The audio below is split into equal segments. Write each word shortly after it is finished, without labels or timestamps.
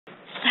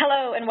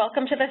Hello and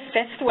welcome to the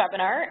 5th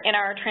webinar in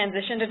our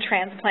Transition to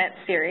Transplant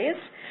series.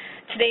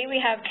 Today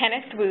we have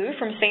Kenneth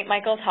from St.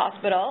 Michael's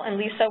Hospital and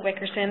Lisa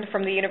Wickerson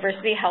from the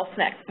University Health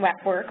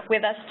Network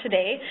with us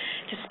today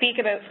to speak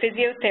about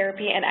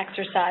physiotherapy and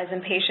exercise in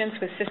patients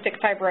with cystic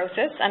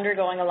fibrosis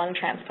undergoing a lung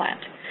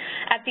transplant.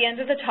 At the end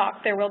of the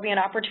talk, there will be an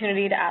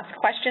opportunity to ask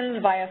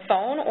questions via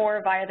phone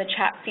or via the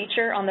chat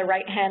feature on the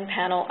right-hand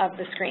panel of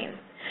the screen.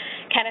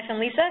 Kenneth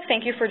and Lisa,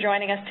 thank you for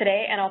joining us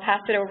today, and I'll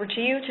pass it over to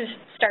you to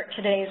start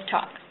today's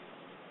talk.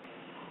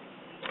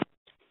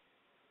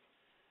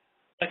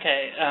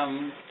 Okay,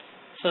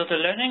 so the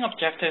learning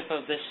objective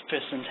of this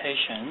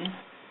presentation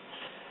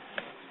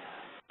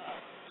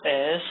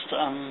is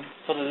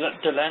for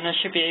the learner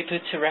should be able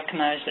to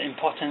recognize the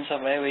importance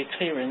of airway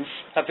clearance,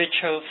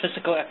 habitual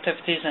physical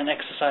activities and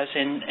exercise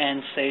in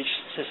end-stage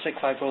cystic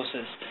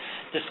fibrosis,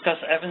 discuss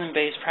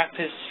evidence-based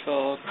practice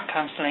for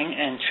counseling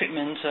and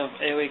treatment of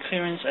airway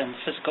clearance and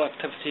physical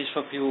activities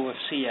for people with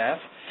CF,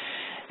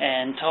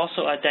 and to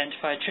also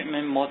identify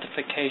treatment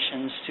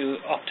modifications to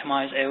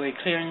optimize airway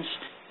clearance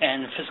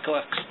and physical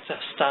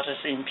status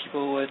in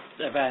people with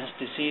advanced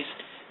disease,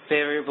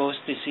 variables,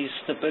 disease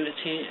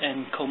stability,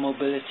 and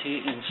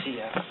comorbidity in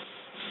CF.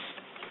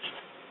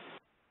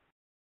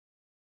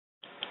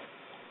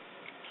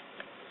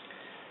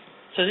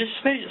 So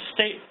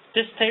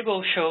this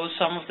table shows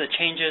some of the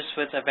changes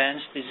with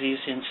advanced disease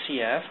in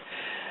CF.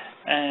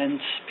 And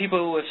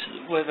people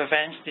with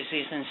advanced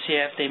disease in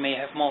CF, they may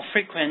have more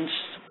frequent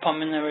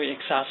pulmonary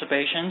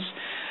exacerbations,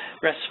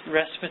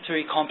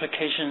 respiratory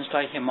complications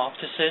like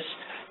hemoptysis,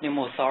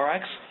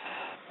 pneumothorax,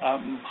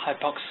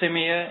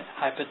 hypoxemia,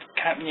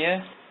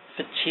 hypercapnia,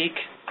 fatigue,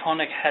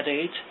 chronic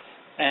headache,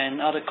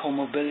 and other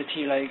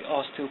comorbidity like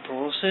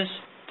osteoporosis,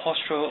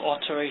 postural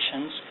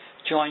alterations,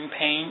 joint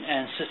pain,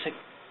 and cystic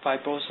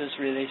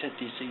fibrosis-related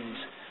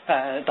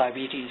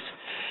diabetes.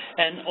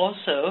 And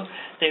also,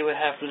 they will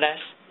have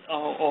less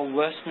or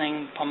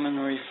worsening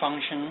pulmonary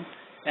function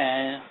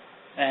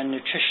and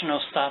nutritional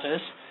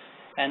status,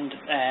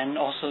 and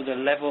also the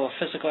level of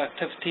physical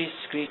activity,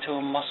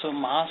 skeletal muscle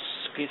mass,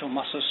 skeletal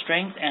muscle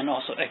strength, and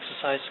also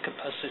exercise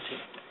capacity.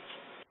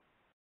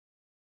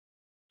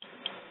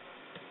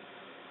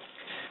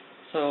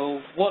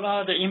 So what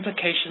are the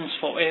implications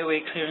for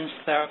airway clearance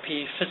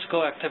therapy,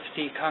 physical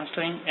activity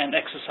counseling, and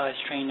exercise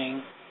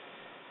training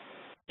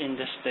in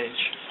this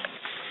stage?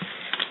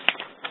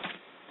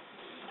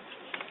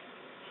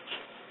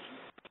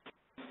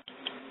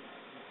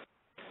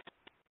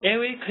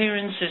 Airway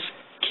clearance is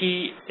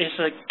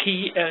a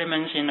key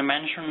element in the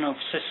management of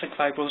cystic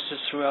fibrosis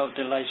throughout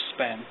the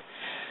lifespan.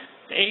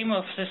 The aim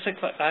of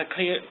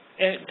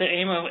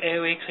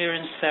airway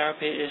clearance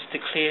therapy is to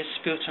clear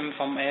sputum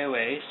from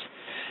airways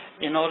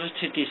in order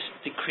to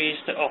decrease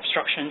the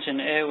obstructions in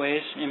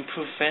airways,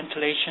 improve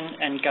ventilation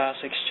and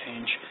gas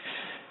exchange.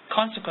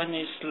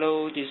 Consequently,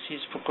 slow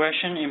disease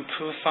progression,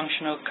 improve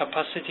functional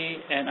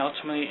capacity, and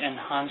ultimately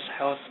enhance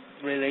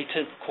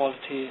health-related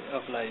quality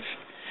of life.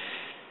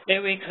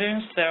 Airway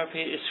clearance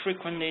therapy is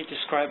frequently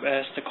described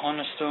as the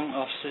cornerstone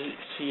of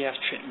CF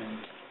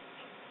treatment.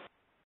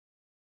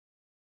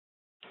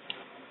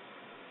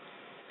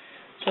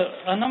 So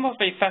a number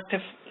of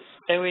effective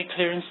airway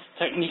clearance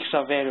techniques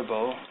are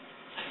available.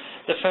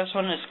 The first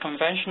one is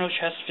conventional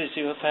chest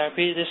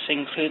physiotherapy. This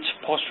includes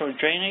postural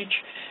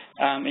drainage.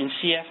 In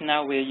CF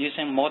now we're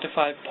using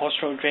modified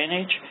postural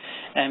drainage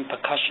and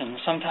percussion.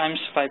 Sometimes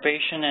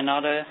vibration and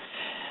other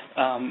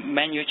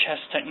manual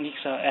chest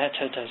techniques are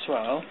added as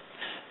well.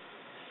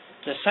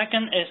 The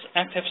second is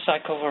active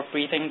cycle of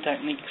breathing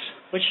techniques,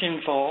 which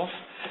involve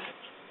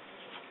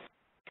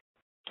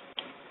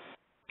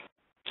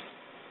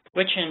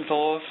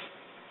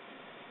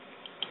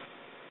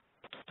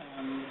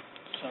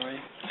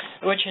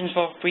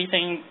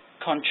breathing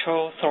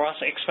control,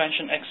 thoracic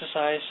expansion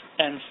exercise,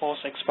 and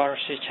forced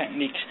expiratory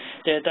techniques.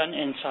 They're done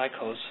in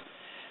cycles.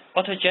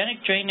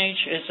 Autogenic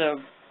drainage is a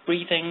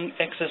breathing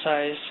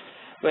exercise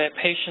where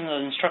patients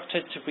are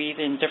instructed to breathe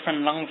in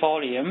different lung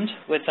volumes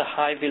with a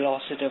high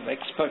velocity of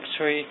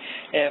expiratory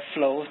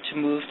airflow to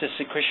move the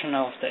secretion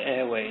of the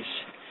airways.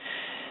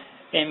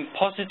 In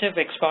positive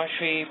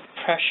expiratory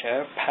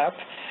pressure, PEP,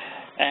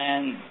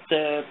 and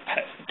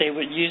they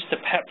would use the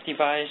PEP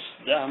device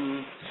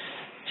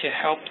to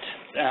help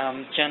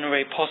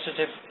generate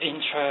positive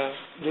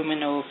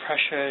intraluminal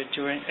pressure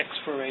during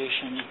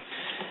expiration.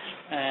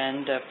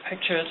 And the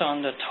pictures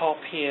on the top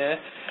here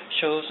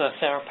shows a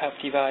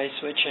TheraPEP device,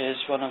 which is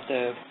one of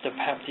the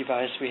PEP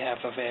devices we have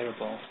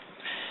available.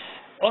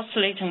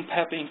 Oscillating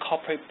PEP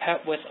incorporate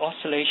PEP with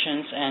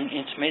oscillations and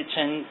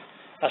intermittent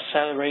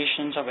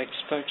accelerations of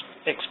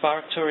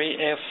expiratory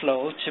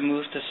airflow to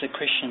move the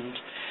secretion.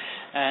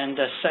 And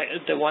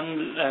the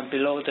one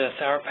below the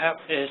TheraPEP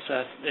is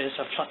a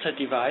flutter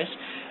device,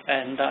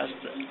 and that's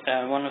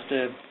one of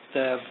the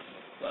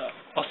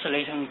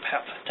oscillating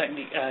PEP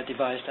technique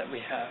device that we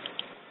have.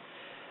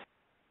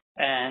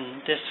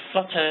 And this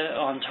flutter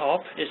on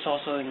top is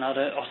also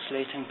another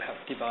oscillating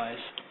PEP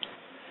device.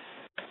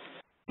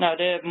 Now,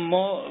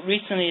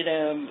 recently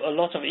there are a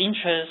lot of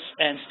interest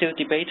and still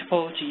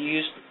debatable to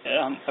use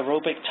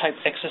aerobic type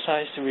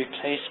exercise to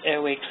replace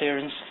airway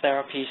clearance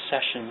therapy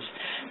sessions.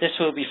 This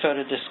will be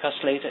further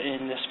discussed later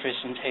in this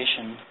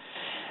presentation.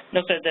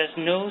 Note that there's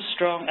no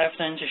strong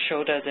evidence to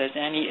show that there's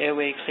any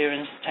airway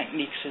clearance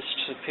techniques is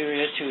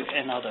superior to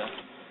another.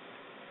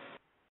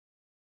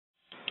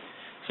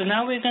 So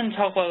now we're going to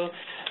talk about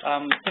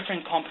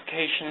different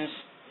complications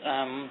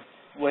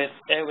with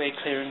airway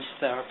clearance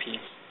therapy.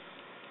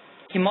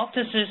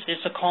 Hemoptysis is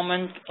a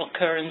common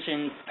occurrence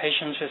in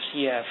patients with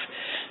CF.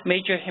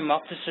 Major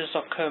hemoptysis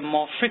occur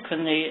more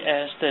frequently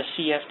as the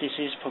CF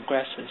disease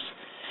progresses.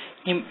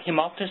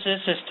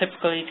 Hemoptysis is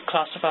typically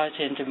classified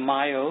into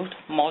mild,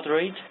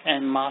 moderate,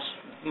 and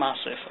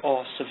massive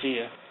or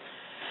severe.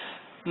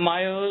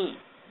 Mild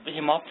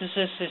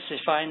hemoptysis is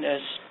defined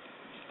as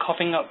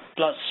coughing up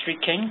blood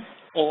streaking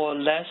or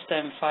less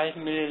than 5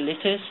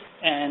 milliliters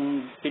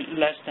and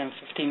less than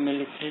 15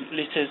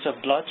 milliliters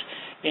of blood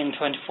in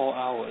 24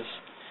 hours.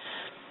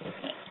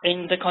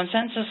 In the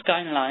consensus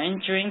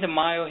guideline, during the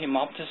mild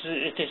hemoptysis,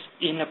 it is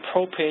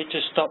inappropriate to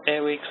stop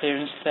airway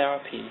clearance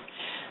therapy.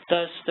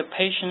 Thus, the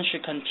patient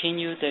should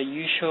continue their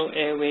usual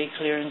airway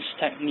clearance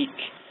technique.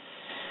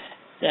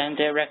 And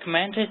they're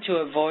recommended to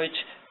avoid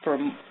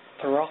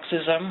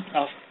paroxysm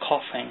of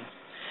coughing.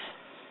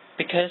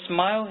 Because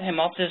mild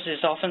hemoptysis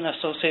is often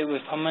associated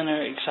with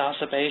pulmonary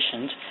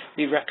exacerbations,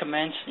 we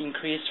recommend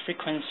increased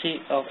frequency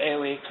of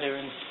airway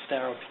clearance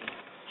therapy.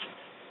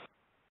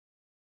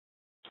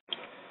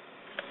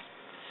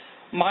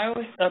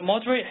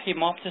 Moderate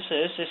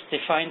hemoptysis is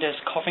defined as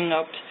coughing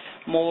up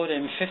more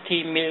than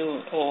 50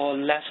 ml or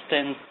less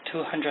than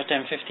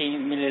 250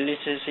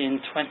 milliliters in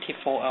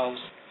 24 hours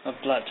of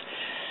blood.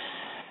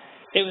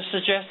 It was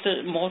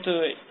suggested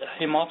moderate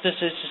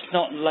hemoptysis is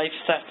not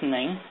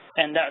life-threatening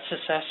and that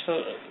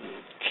successful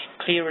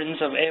clearance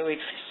of airway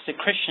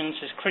secretions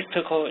is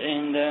critical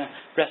in the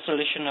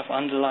resolution of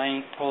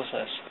underlying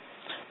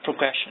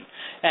progression.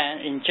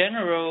 And in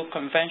general,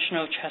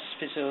 conventional chest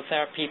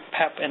physiotherapy,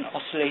 PEP, and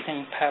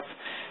oscillating PEP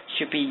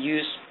should be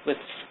used with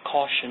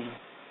caution.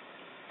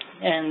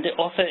 And the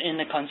author in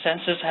the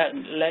consensus had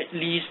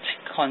least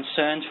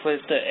concerns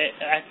with the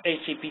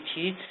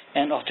ACBT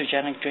and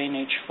autogenic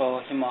drainage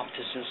for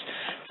hemoptysis.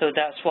 So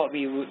that's what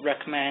we would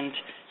recommend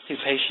to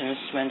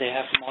patients when they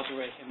have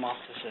moderate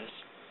hemoptysis.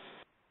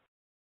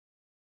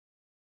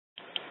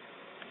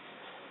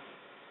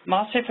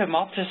 Massive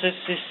hemoptysis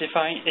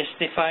is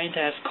defined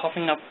as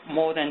coughing up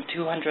more than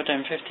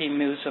 250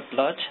 ml of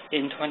blood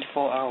in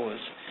 24 hours.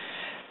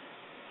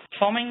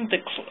 Forming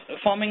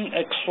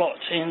a clot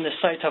in the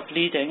site of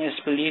bleeding is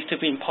believed to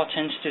be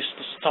important to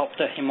stop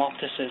the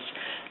hemoptysis.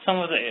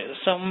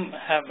 Some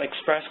have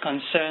expressed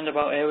concern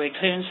about airway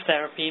clearance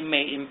therapy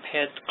may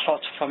impair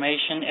clot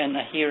formation and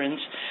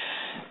adherence,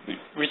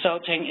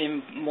 resulting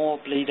in more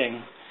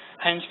bleeding.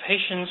 Hence,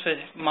 patients with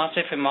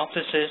massive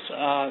hemoptysis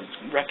are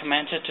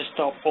recommended to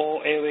stop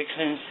all airway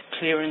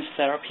clearance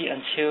therapy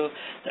until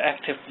the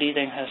active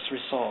bleeding has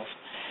resolved.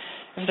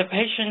 If the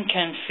patient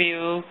can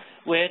feel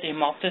where the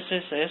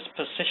hemoptysis is,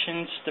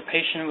 positions the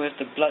patient with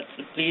the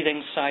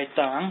bleeding side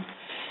down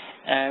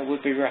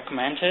would be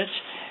recommended.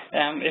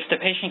 If the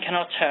patient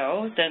cannot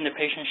tell, then the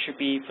patient should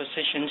be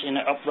positioned in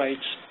an upright,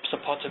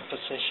 supportive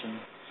position.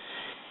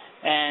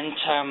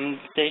 And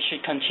they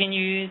should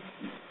continue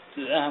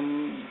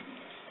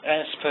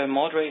as per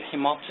moderate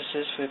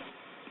hemoptysis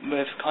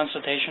with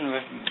consultation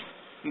with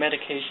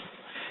medical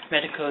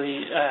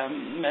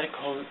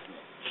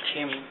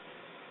team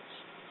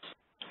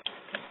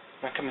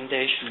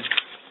recommendations.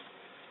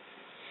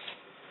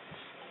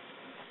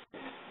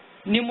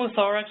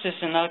 Pneumothorax is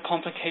another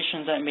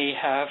complication that may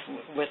have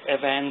with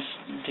advanced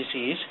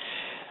disease.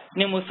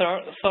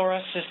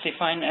 Pneumothorax is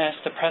defined as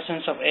the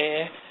presence of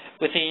air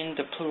within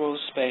the pleural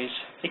space.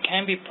 It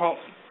can be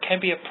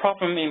a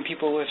problem in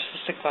people with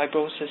cystic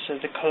fibrosis as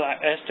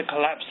the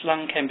collapsed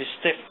lung can be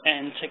stiff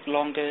and take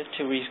longer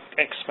to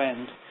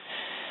expand.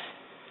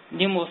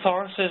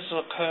 Pneumothoraces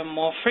occur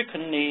more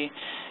frequently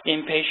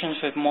in patients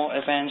with more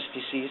advanced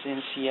disease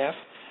in CF.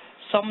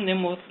 Some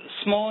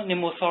small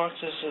pneumothorax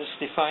is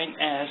defined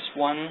as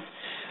one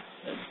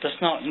does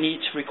not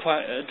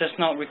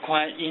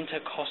require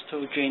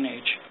intercostal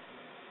drainage.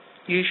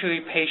 Usually,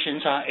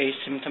 patients are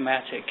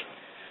asymptomatic.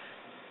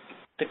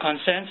 The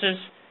consensus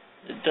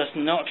does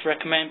not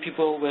recommend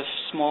people with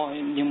small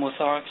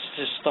pneumothorax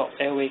to stop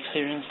airway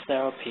clearance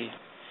therapy.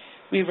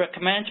 We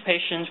recommend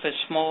patients with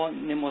small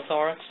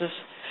pneumothoraxes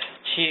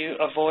to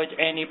avoid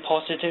any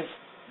positive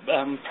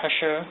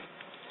pressure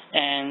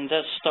and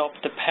thus stop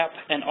the PEP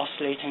and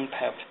oscillating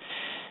PEP.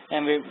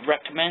 And we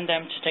recommend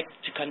them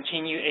to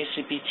continue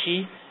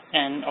ACBT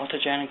and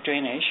autogenic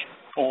drainage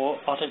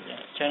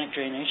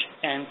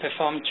and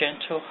perform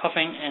gentle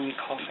huffing and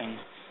coughing.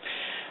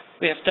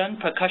 We have done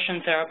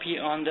percussion therapy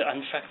on the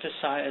unaffected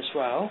side as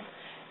well,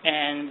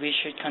 and we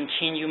should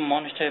continue to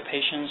monitor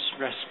patients'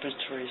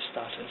 respiratory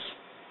status.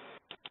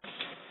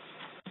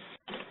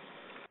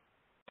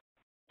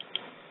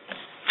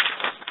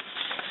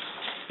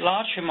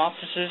 Large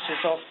hemoptysis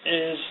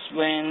is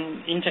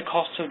when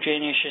intercostal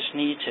drainage is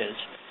needed.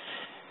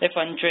 If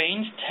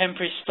undrained,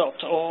 temporarily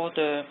stopped all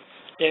the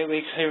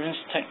airway clearance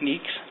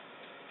techniques.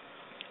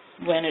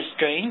 When it's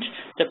drained,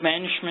 the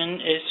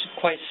management is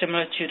quite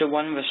similar to the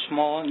one with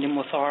small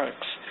pneumothorax.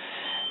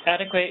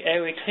 Adequate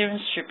airway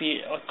clearance should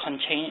be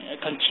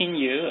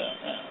continue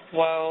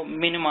while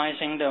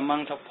minimizing the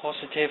amount of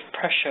positive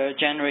pressure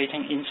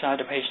generating inside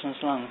the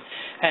patient's lung,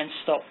 and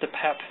stop the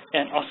PEP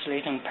and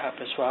oscillating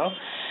PEP as well.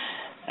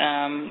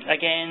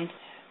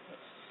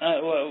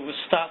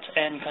 Start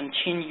and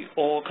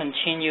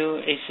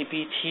continue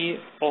ACBT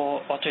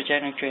or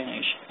autogenic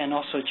drainage, and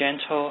also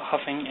gentle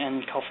huffing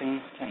and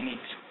coughing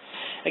techniques.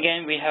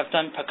 Again, we have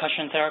done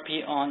percussion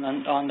therapy on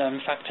the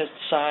infected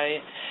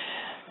side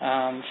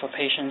for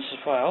patients as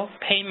well.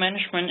 Pain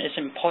management is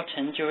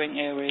important during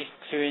airway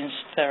clearance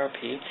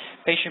therapy.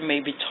 Patient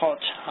may be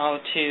taught how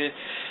to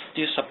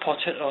do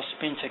supported or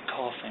splinted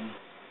coughing.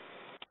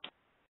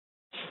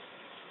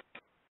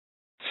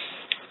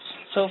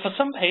 So for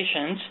some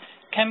patients,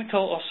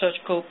 chemical or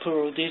surgical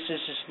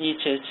pleurodesis is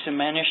needed to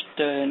manage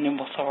the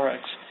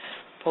pneumothorax.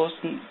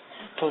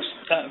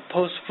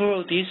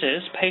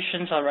 Post-pleurodesis,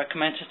 patients are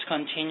recommended to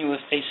continue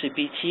with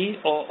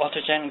ACBT or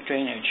autogenic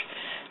drainage,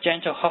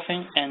 gentle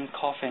huffing and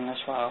coughing as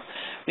well.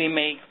 We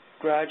may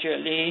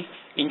gradually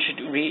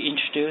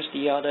reintroduce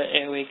the other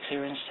airway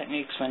clearance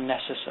techniques when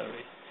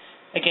necessary.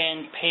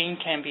 Again, pain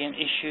can be an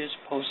issue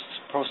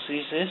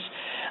post-pleurodesis.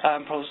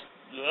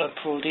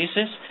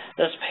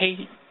 Thus,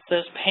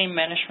 pain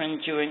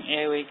management during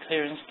airway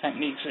clearance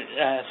techniques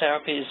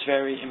therapy is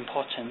very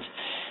important.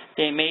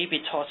 They may be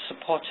taught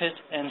supported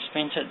and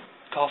splinted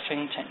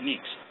coughing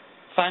techniques.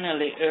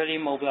 Finally, early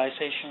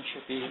mobilization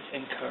should be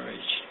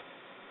encouraged.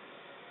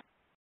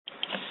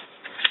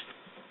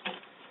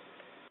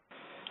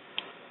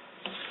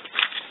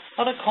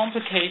 Other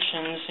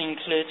complications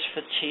include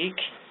fatigue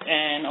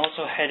and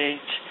also headache.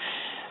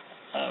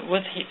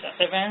 With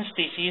advanced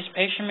disease,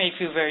 patient may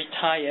feel very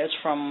tired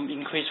from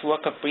increased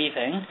work of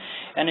breathing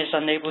and is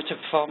unable to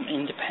perform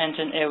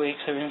independent airway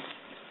clearance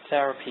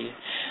therapy.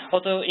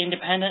 Although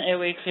independent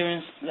airway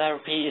clearance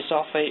therapy is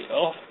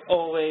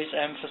always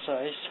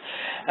emphasized,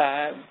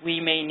 we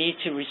may need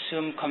to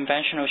resume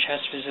conventional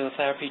chest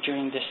physiotherapy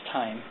during this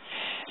time.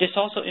 It is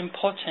also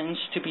important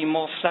to be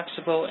more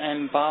flexible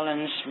and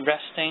balance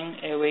resting,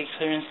 airway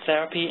clearance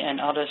therapy, and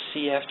other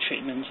CF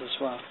treatments as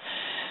well.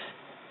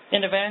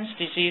 In advanced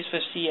disease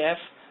with CF,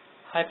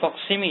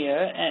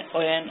 hypoxemia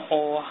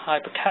or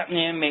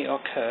hypercapnia may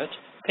occur.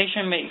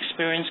 Patient may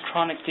experience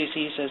chronic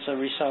disease as a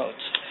result.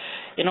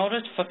 In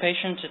order for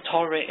patient to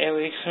tolerate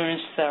airway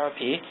clearance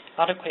therapy,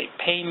 adequate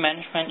pain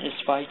management is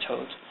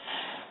vital.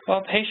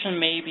 While patient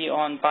may be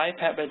on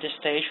BiPAP at this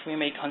stage, we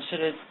may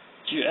consider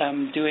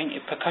doing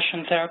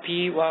percussion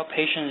therapy while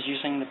patient is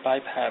using the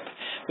BiPAP,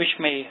 which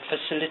may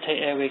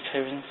facilitate airway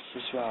clearance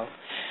as well.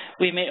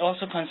 We may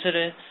also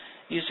consider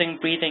using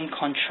breathing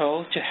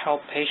control to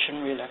help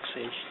patient relax.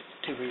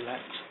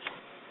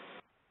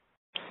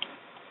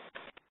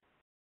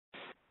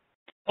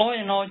 All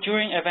in all,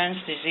 during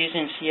advanced disease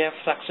in CF,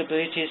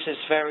 flexibility is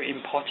very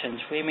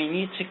important. We may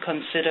need to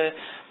consider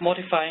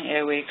modifying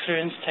airway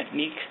clearance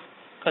technique,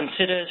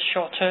 consider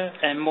shorter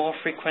and more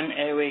frequent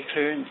airway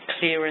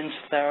clearance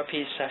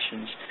therapy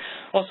sessions.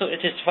 Also,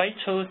 it is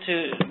vital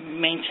to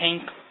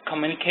maintain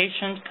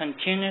communication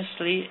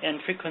continuously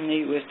and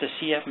frequently with the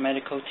CF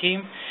medical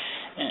team,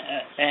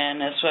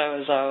 and as well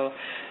as our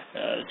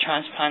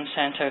transplant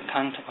center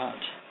counterpart.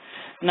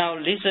 Now,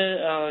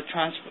 Lisa, our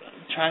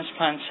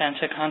transplant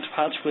center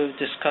counterpart, will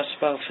discuss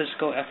about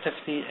physical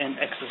activity and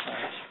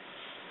exercise.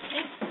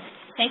 Okay.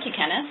 Thank you,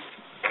 Kenneth.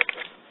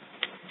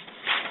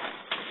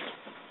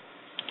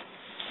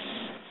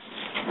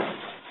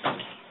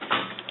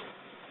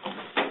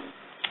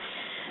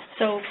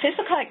 So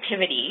physical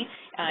activity,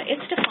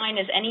 it's defined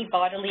as any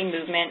bodily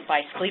movement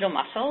by skeletal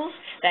muscles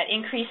that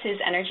increases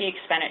energy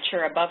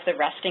expenditure above the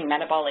resting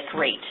metabolic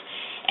rate.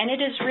 And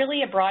it is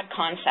really a broad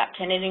concept,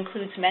 and it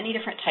includes many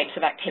different types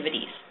of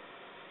activities.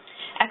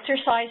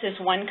 Exercise is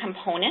one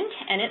component,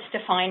 and it's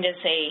defined as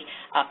a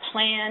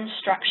planned,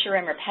 structure,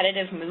 and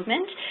repetitive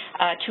movement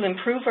to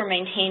improve or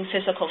maintain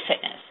physical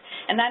fitness.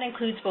 And that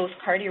includes both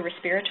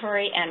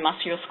cardiorespiratory and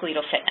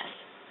musculoskeletal fitness.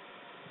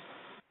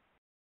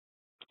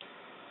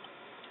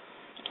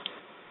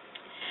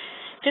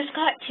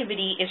 Physical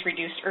activity is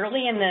reduced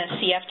early in the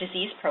CF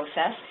disease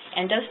process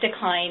and does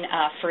decline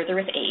further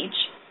with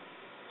age.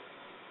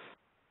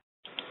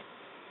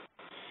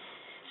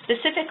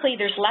 Specifically,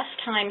 there's less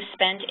time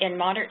spent in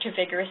moderate to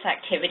vigorous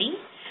activity.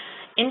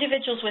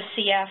 Individuals with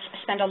CF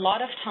spend a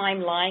lot of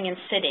time lying and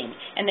sitting,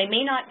 and they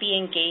may not be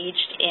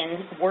engaged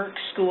in work,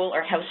 school,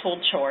 or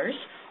household chores,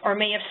 or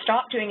may have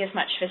stopped doing as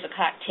much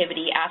physical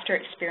activity after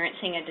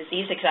experiencing a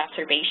disease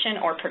exacerbation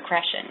or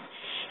progression.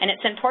 And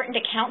it's important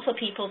to counsel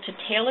people to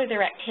tailor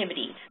their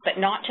activity, but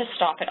not to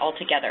stop it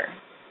altogether.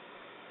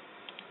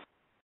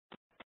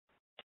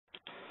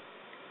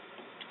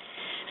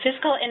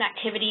 Physical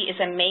inactivity is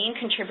a main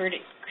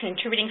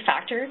contributing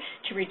factor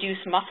to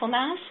reduce muscle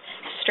mass,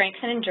 strength,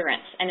 and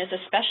endurance, and is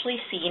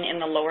especially seen in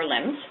the lower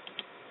limbs.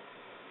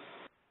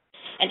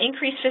 and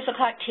increased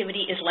physical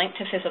activity is linked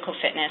to physical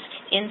fitness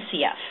in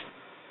CF.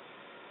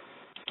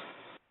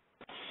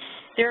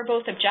 There are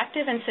both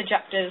objective and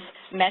subjective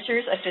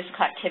measures of physical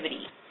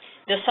activity.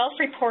 The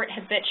self-report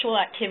habitual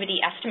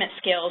activity estimate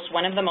scale is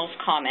one of the most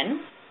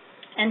common,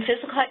 and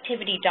physical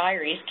activity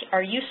diaries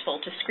are useful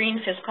to screen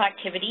physical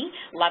activity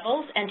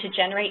levels and to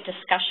generate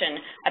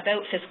discussion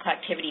about physical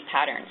activity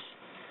patterns.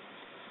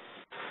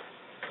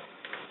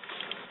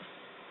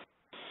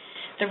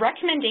 The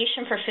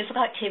recommendation for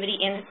physical activity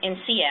in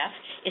CF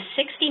is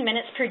 60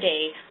 minutes per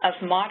day of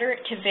moderate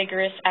to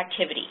vigorous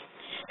activity.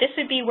 This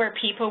would be where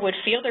people would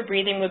feel their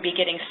breathing would be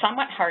getting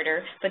somewhat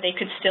harder, but they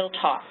could still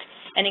talk.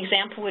 An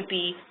example would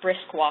be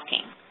brisk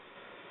walking.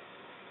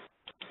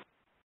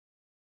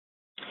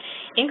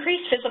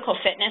 Increased physical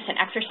fitness and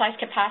exercise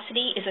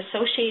capacity is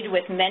associated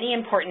with many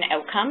important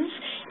outcomes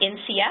in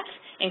CF,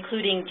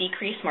 including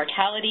decreased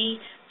mortality,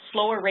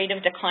 slower rate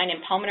of decline in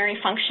pulmonary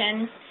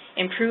function,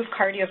 improved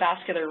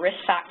cardiovascular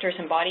risk factors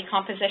and body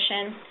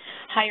composition,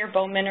 higher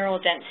bone mineral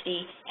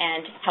density,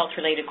 and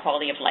health-related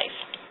quality of life.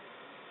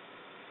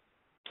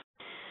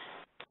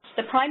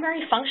 The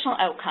primary functional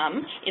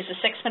outcome is a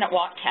 6-minute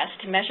walk test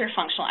to measure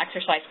functional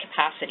exercise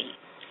capacity.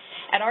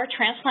 At our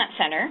transplant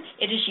center,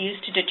 it is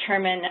used to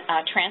determine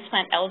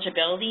transplant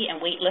eligibility and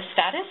wait list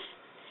status,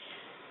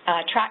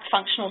 track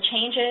functional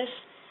changes,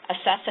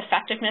 assess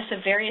effectiveness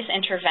of various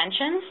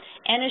interventions,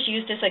 and is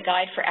used as a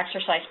guide for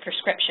exercise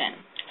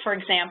prescription. For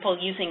example,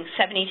 using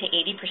 70 to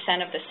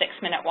 80% of the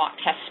 6-minute walk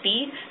test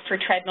speed for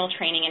treadmill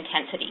training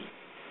intensity.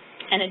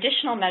 And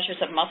additional measures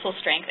of muscle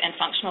strength and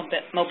functional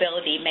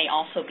mobility may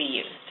also be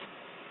used.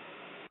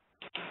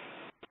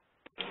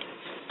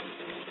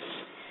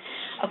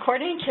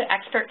 According to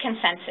expert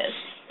consensus,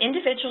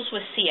 individuals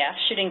with CF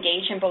should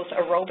engage in both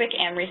aerobic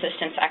and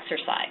resistance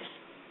exercise.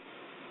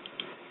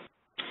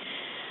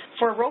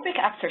 For aerobic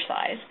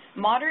exercise,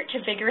 moderate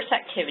to vigorous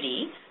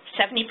activity,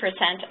 70%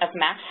 of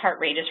max heart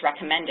rate is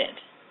recommended.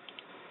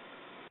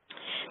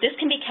 This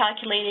can be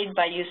calculated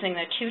by using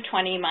the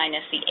 220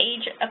 minus the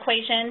age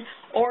equation,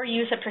 or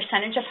use a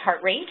percentage of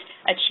heart rate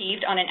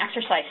achieved on an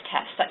exercise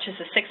test, such as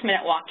a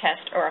 6-minute walk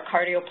test or a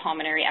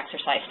cardiopulmonary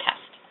exercise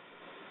test.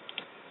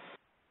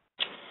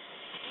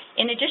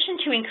 In addition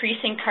to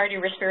increasing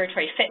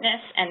cardiorespiratory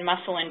fitness and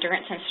muscle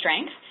endurance and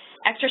strength,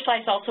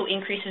 exercise also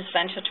increases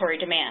ventilatory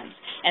demands,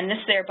 and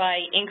this thereby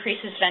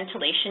increases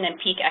ventilation and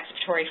peak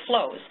expiratory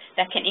flows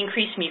that can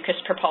increase mucus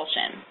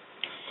propulsion.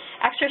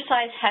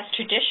 Exercise has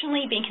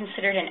traditionally been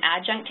considered an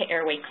adjunct to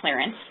airway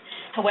clearance.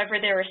 However,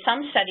 there are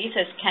some studies,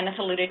 as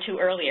Kenneth alluded to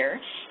earlier,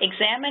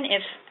 examine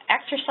if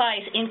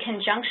exercise in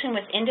conjunction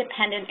with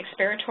independent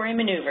expiratory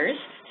maneuvers,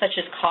 such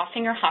as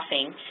coughing or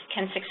huffing,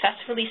 can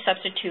successfully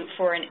substitute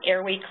for an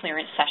airway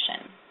clearance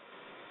session.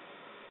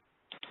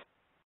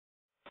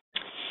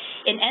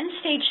 In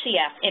end-stage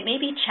CF, it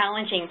may be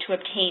challenging to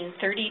obtain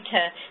 30 to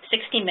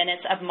 60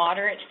 minutes of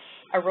moderate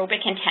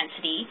aerobic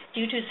intensity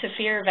due to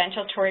severe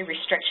ventilatory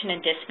restriction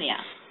and dyspnea.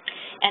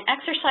 And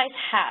exercise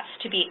has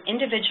to be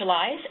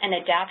individualized and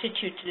adapted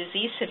to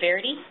disease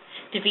severity,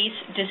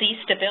 disease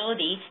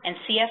stability, and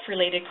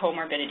CF-related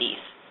comorbidities.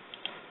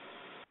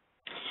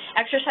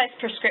 Exercise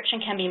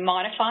prescription can be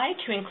modified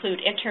to include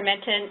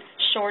intermittent,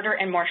 shorter,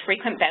 and more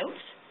frequent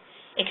bouts.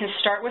 It can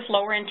start with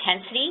lower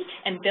intensity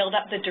and build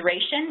up the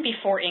duration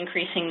before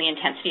increasing the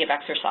intensity of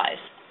exercise.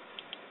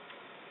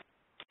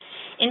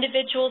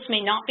 Individuals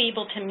may not be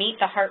able to meet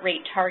the heart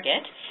rate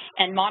target,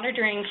 and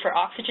monitoring for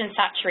oxygen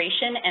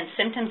saturation and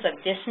symptoms of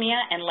dyspnea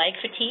and leg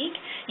fatigue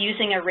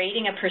using a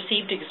rating of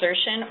perceived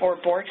exertion or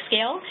Borg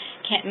scale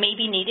may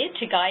be needed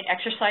to guide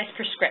exercise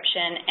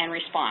prescription and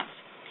response.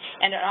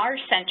 And at our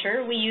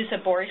center, we use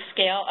a Borg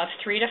scale of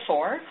 3 to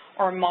 4,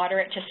 or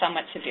moderate to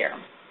somewhat severe.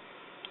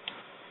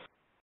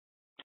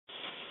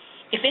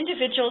 If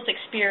individuals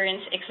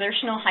experience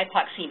exertional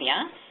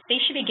hypoxemia, they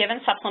should be given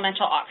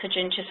supplemental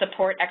oxygen to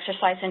support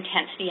exercise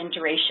intensity and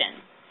duration,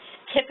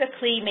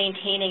 typically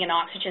maintaining an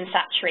oxygen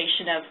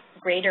saturation of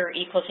greater or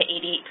equal to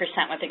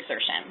 88% with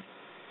exertion.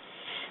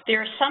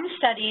 There are some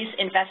studies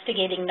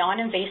investigating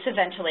non-invasive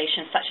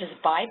ventilation, such as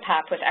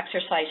BiPAP with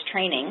exercise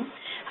training.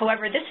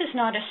 However, this is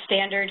not a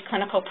standard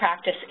clinical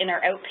practice in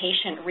our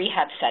outpatient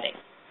rehab setting.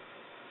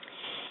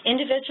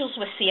 Individuals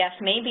with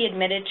CF may be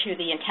admitted to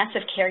the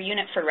intensive care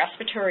unit for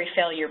respiratory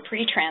failure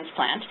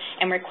pre-transplant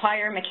and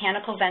require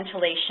mechanical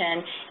ventilation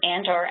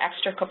and/or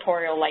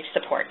extracorporeal life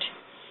support.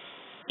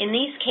 In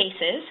these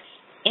cases,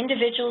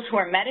 individuals who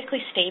are medically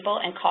stable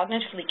and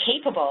cognitively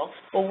capable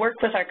will work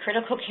with our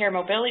critical care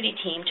mobility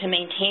team to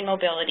maintain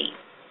mobility.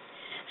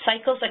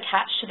 Cycles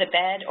attached to the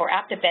bed or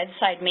at the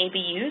bedside may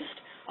be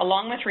used,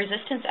 along with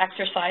resistance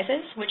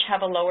exercises, which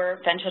have a lower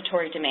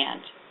ventilatory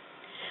demand.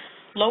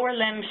 Lower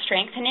limb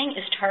strengthening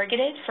is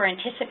targeted for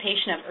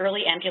anticipation of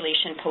early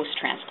ambulation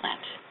post-transplant.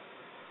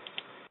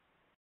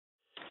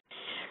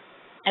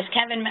 As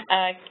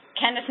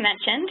Kenneth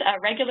mentioned,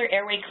 regular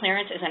airway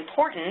clearance is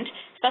important,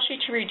 especially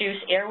to reduce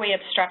airway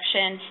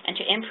obstruction and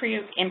to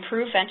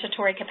improve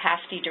ventilatory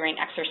capacity during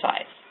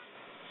exercise.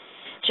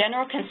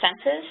 General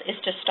consensus is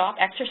to stop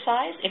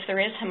exercise if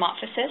there is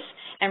hemoptysis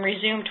and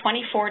resume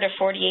 24 to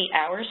 48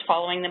 hours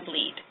following the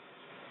bleed.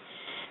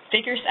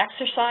 Vigorous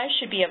exercise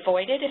should be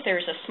avoided if there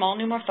is a small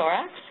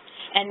pneumothorax,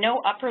 and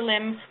no upper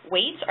limb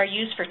weights are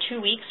used for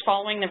 2 weeks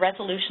following the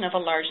resolution of a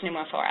large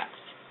pneumothorax.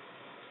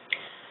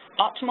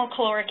 Optimal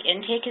caloric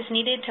intake is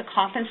needed to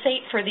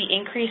compensate for the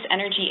increased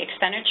energy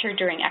expenditure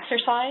during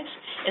exercise,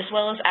 as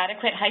well as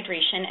adequate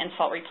hydration and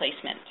salt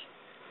replacement.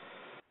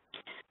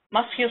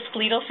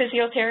 Musculoskeletal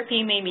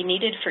physiotherapy may be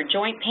needed for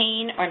joint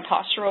pain and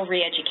postural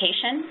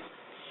re-education,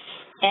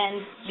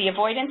 and the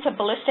avoidance of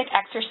ballistic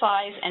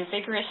exercise and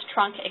vigorous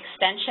trunk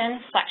extension,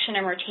 flexion,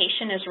 and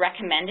rotation is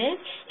recommended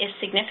if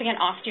significant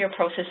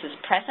osteoporosis is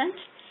present,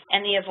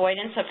 and the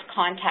avoidance of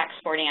contact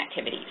sporting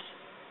activities.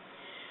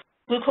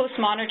 Glucose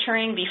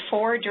monitoring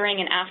before,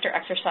 during, and after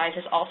exercise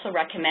is also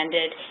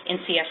recommended in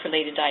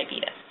CF-related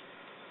diabetes.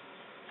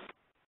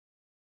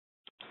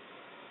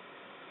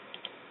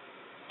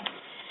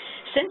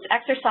 Since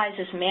exercise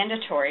is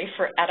mandatory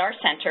at our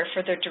center for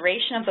the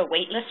duration of the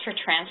waitlist for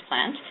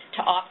transplant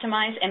to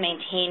optimize and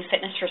maintain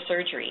fitness for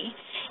surgery,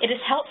 it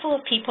is helpful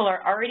if people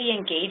are already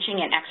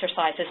engaging in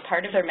exercise as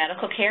part of their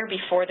medical care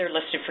before they're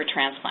listed for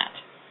transplant.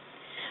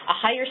 A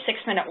higher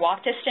 6-minute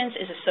walk distance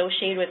is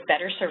associated with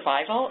better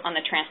survival on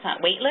the transplant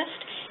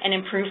waitlist and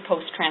improved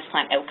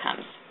post-transplant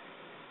outcomes.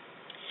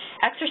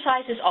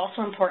 Exercise is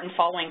also important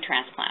following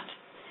transplant.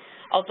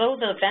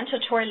 Although the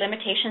ventilatory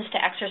limitations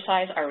to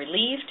exercise are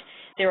relieved,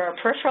 there are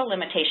peripheral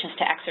limitations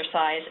to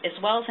exercise as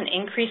well as an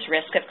increased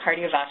risk of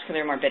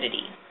cardiovascular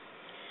morbidity.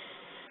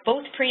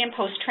 Both pre- and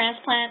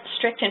post-transplant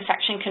strict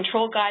infection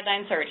control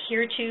guidelines are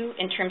adhered to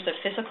in terms of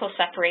physical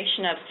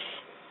separation of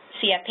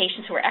CF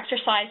patients who are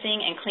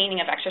exercising and cleaning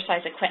of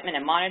exercise equipment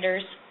and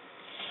monitors.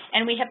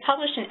 And we have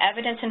published an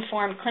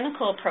evidence-informed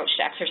clinical approach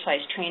to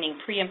exercise training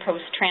pre- and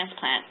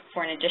post-transplant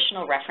for an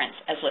additional reference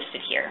as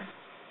listed here.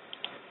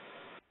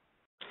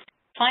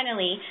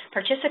 Finally,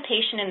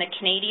 participation in the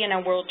Canadian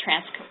and World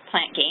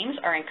Transplant Games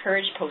are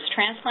encouraged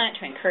post-transplant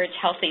to encourage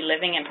healthy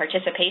living and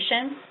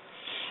participation.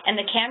 And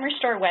the CAN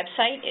Restore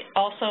website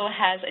also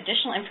has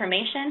additional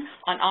information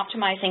on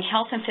optimizing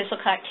health and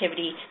physical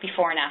activity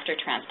before and after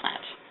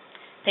transplant.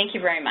 Thank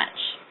you very much.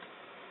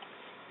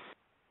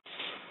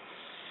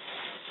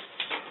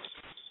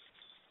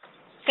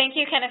 Thank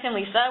you, Kenneth and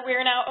Lisa. We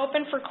are now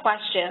open for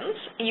questions.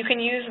 You can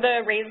use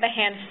the raise the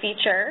hand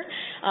feature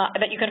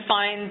that you can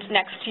find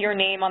next to your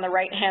name on the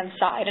right-hand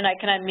side, and I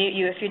can unmute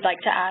you if you'd like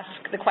to ask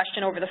the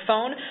question over the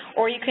phone,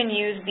 or you can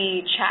use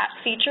the chat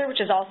feature, which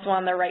is also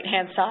on the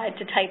right-hand side,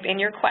 to type in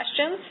your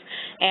questions,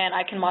 and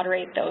I can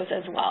moderate those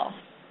as well.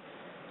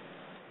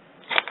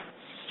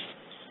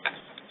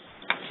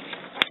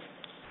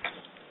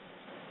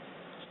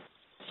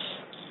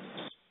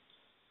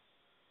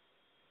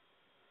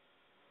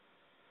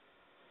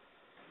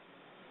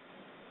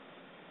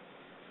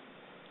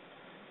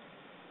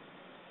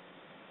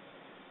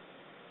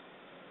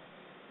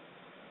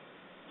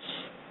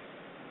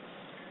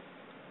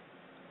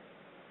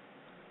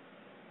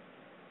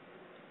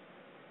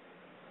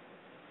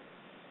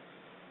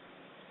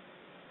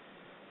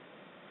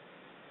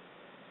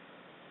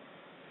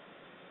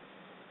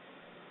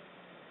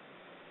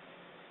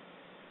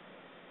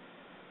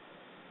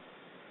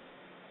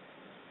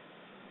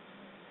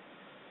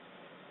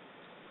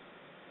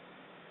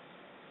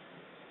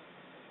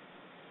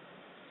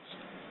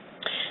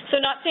 So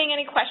not seeing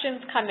any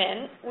questions come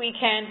in, we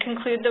can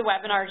conclude the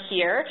webinar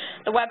here.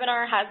 The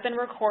webinar has been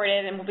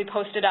recorded and will be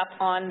posted up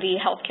on the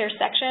healthcare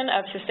section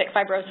of Cystic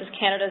Fibrosis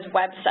Canada's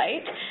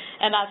website,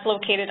 and that's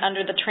located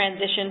under the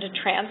Transition to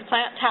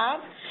Transplant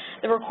tab.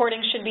 The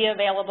recording should be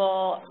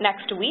available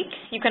next week.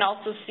 You can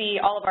also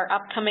see all of our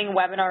upcoming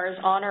webinars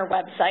on our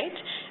website,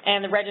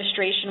 and the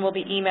registration will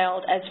be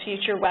emailed as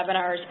future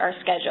webinars are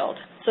scheduled.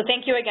 So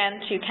thank you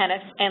again to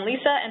Kenneth and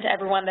Lisa and to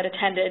everyone that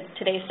attended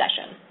today's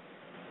session.